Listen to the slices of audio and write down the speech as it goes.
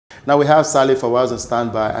Now we have Saleh Fawaz on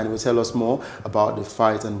standby, and he will tell us more about the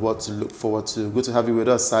fight and what to look forward to. Good to have you with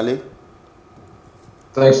us, Saleh.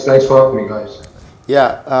 Thanks for having me, guys.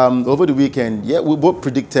 Yeah, over the weekend, yeah, we both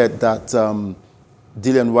predicted that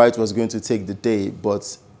Dillian Whyte was going to take the day,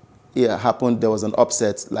 but it happened. There was an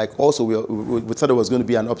upset. Like also, we thought it was going to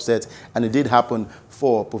be an upset, and it did happen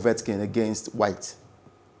for Povetkin against Whyte.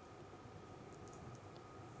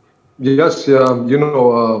 Yes,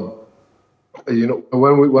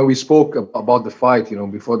 when we spoke about the fight,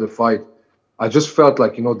 before the fight, I just felt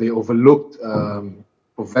like they overlooked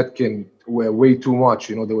Povetkin way too much.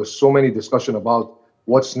 There was so many discussion about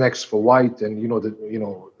what's next for Whyte, and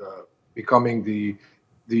becoming the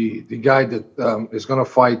guy that is going to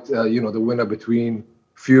fight the winner between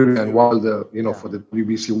Fury and Wilder, for the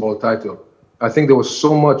WBC world title. I think there was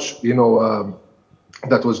so much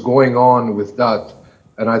that was going on with that,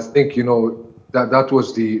 and I think that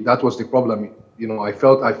was the problem. I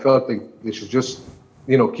felt like they should just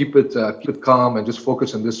keep it calm and just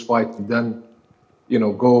focus on this fight, and then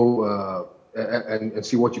go and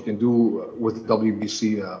see what you can do with the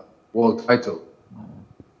WBC world title.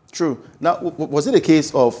 True. Now, was it a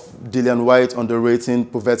case of Dillian Whyte underrating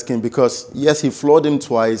Povetkin? Because, yes, he floored him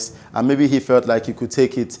twice, and maybe he felt like he could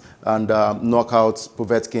take it and knock out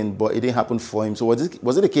Povetkin, but it didn't happen for him. So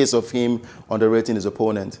was it a case of him underrating his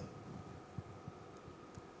opponent?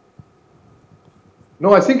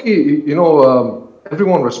 No, I think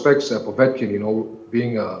everyone respects Povetkin,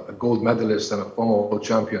 being a gold medalist and a former world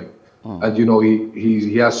champion. And,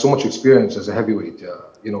 he has so much experience as a heavyweight,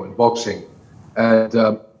 in boxing.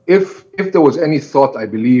 And if there was any thought, I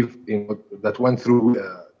believe, that went through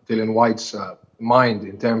Dillian Whyte's mind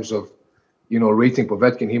in terms of, rating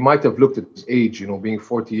Povetkin, he might have looked at his age, being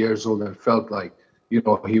 40 years old, and felt like, he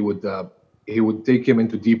would take him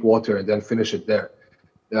into deep water and then finish it there.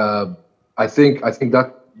 I think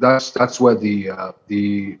that's where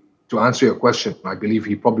to answer your question, I believe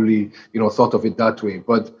he probably thought of it that way.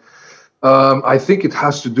 But I think it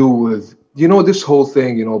has to do with this whole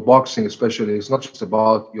thing, boxing especially, it's not just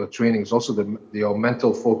about your training, it's also your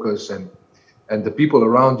mental focus and the people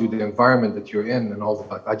around you, the environment that you're in and all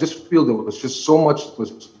that. I just feel there was just so much that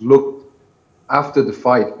was looked after the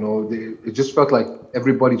fight. It just felt like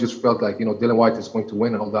everybody just felt like, Dillian Whyte is going to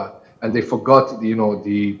win and all that. And they forgot,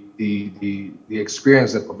 the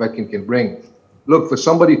experience that Povetkin can bring. Look, for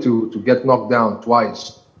somebody to get knocked down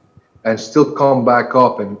twice and still come back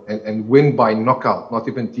up and win by knockout, not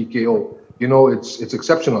even TKO, it's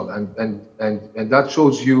exceptional, and that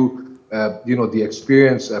shows you, the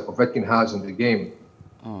experience Povetkin has in the game.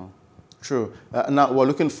 True. Now, we're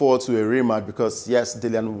looking forward to a rematch because, yes,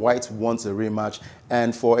 Dillian Whyte wants a rematch.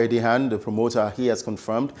 And for Eddie Hearn, the promoter, he has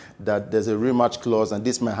confirmed that there's a rematch clause, and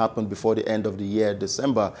this may happen before the end of the year,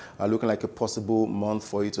 December, looking like a possible month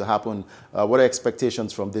for it to happen. What are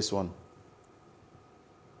expectations from this one?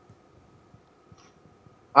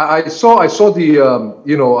 I saw the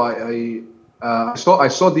I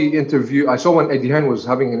saw the interview. I saw when Eddie Hearn was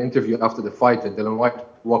having an interview after the fight, and Dillian Whyte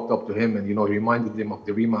walked up to him and reminded him of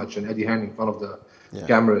the rematch. And Eddie Hearn, in front of the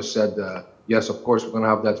cameras, said, "Yes, of course we're going to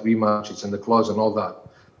have that rematch. It's in the clause and all that."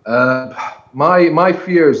 My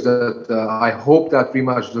fear is that I hope that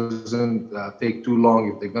rematch doesn't take too long.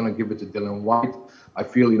 If they're going to give it to Dillian Whyte, I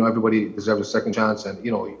feel everybody deserves a second chance, and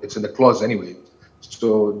it's in the clause anyway.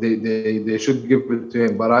 So they should give it to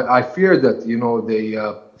him. But I fear that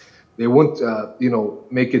they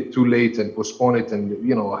won't make it too late and postpone it and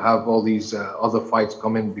have all these other fights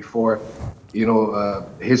come in before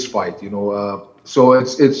his fight. So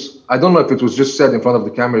it's I don't know if it was just said in front of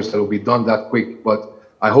the cameras that it will be done that quick, but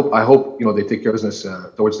I hope they take care of business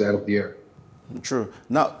towards the end of the year. True.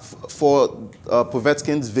 Now, for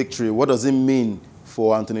Povetkin's victory, what does it mean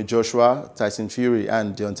for Anthony Joshua, Tyson Fury,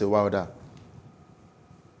 and Deontay Wilder?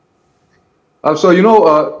 So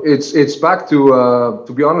it's back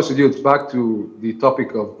to be honest with you, it's back to the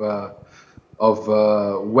topic of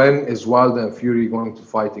when is Wilder and Fury going to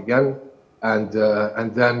fight again, and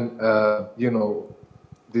then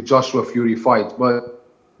the Joshua Fury fight. But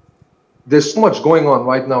there's so much going on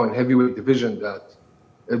right now in heavyweight division that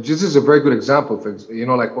this is a very good example.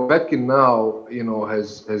 Like Povetkin now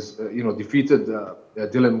has defeated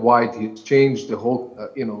Dillian Whyte. He's changed the whole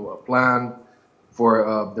plan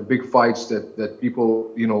for the big fights that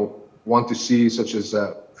people want to see, such as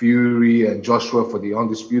Fury and Joshua for the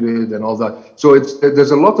undisputed and all that. So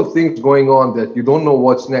there's a lot of things going on that you don't know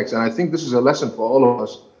what's next. And I think this is a lesson for all of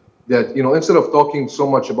us that instead of talking so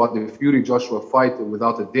much about the Fury Joshua fight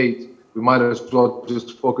without a date, we might as well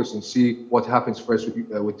just focus and see what happens first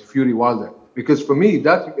with Fury Wilder. Because for me,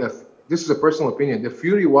 this is a personal opinion. The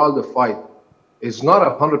Fury Wilder fight it's not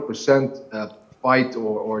 100% fight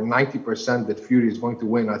or 90% that Fury is going to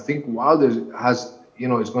win. I think Wilder has,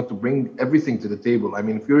 is going to bring everything to the table. I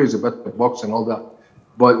mean, Fury is a better boxer and all that,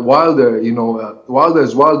 but Wilder, Wilder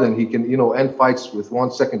is Wilder, and he can, end fights with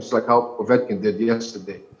 1 second, just like how Povetkin did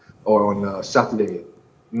yesterday or on Saturday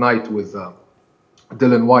night with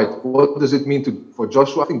Dillian Whyte. What does it mean for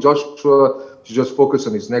Joshua? I think Joshua should just focus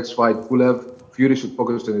on his next fight, Pulev. Fury should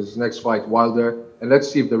focus on his next fight, Wilder. And let's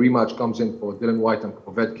see if the rematch comes in for Dillian Whyte and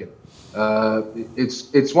Povetkin.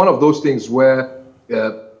 It's one of those things where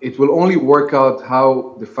it will only work out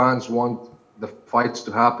how the fans want the fights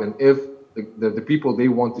to happen if the people they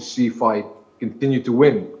want to see fight continue to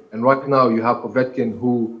win. And right now you have Povetkin,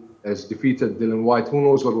 who has defeated Dillian Whyte. Who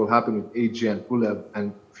knows what will happen with AJ and Pulev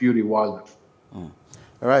and Fury Wilder.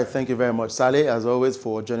 All right, thank you very much, Saleh, as always,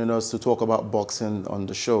 for joining us to talk about boxing on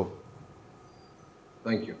the show.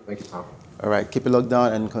 Thank you, Papa. All right, keep it locked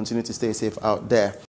down and continue to stay safe out there.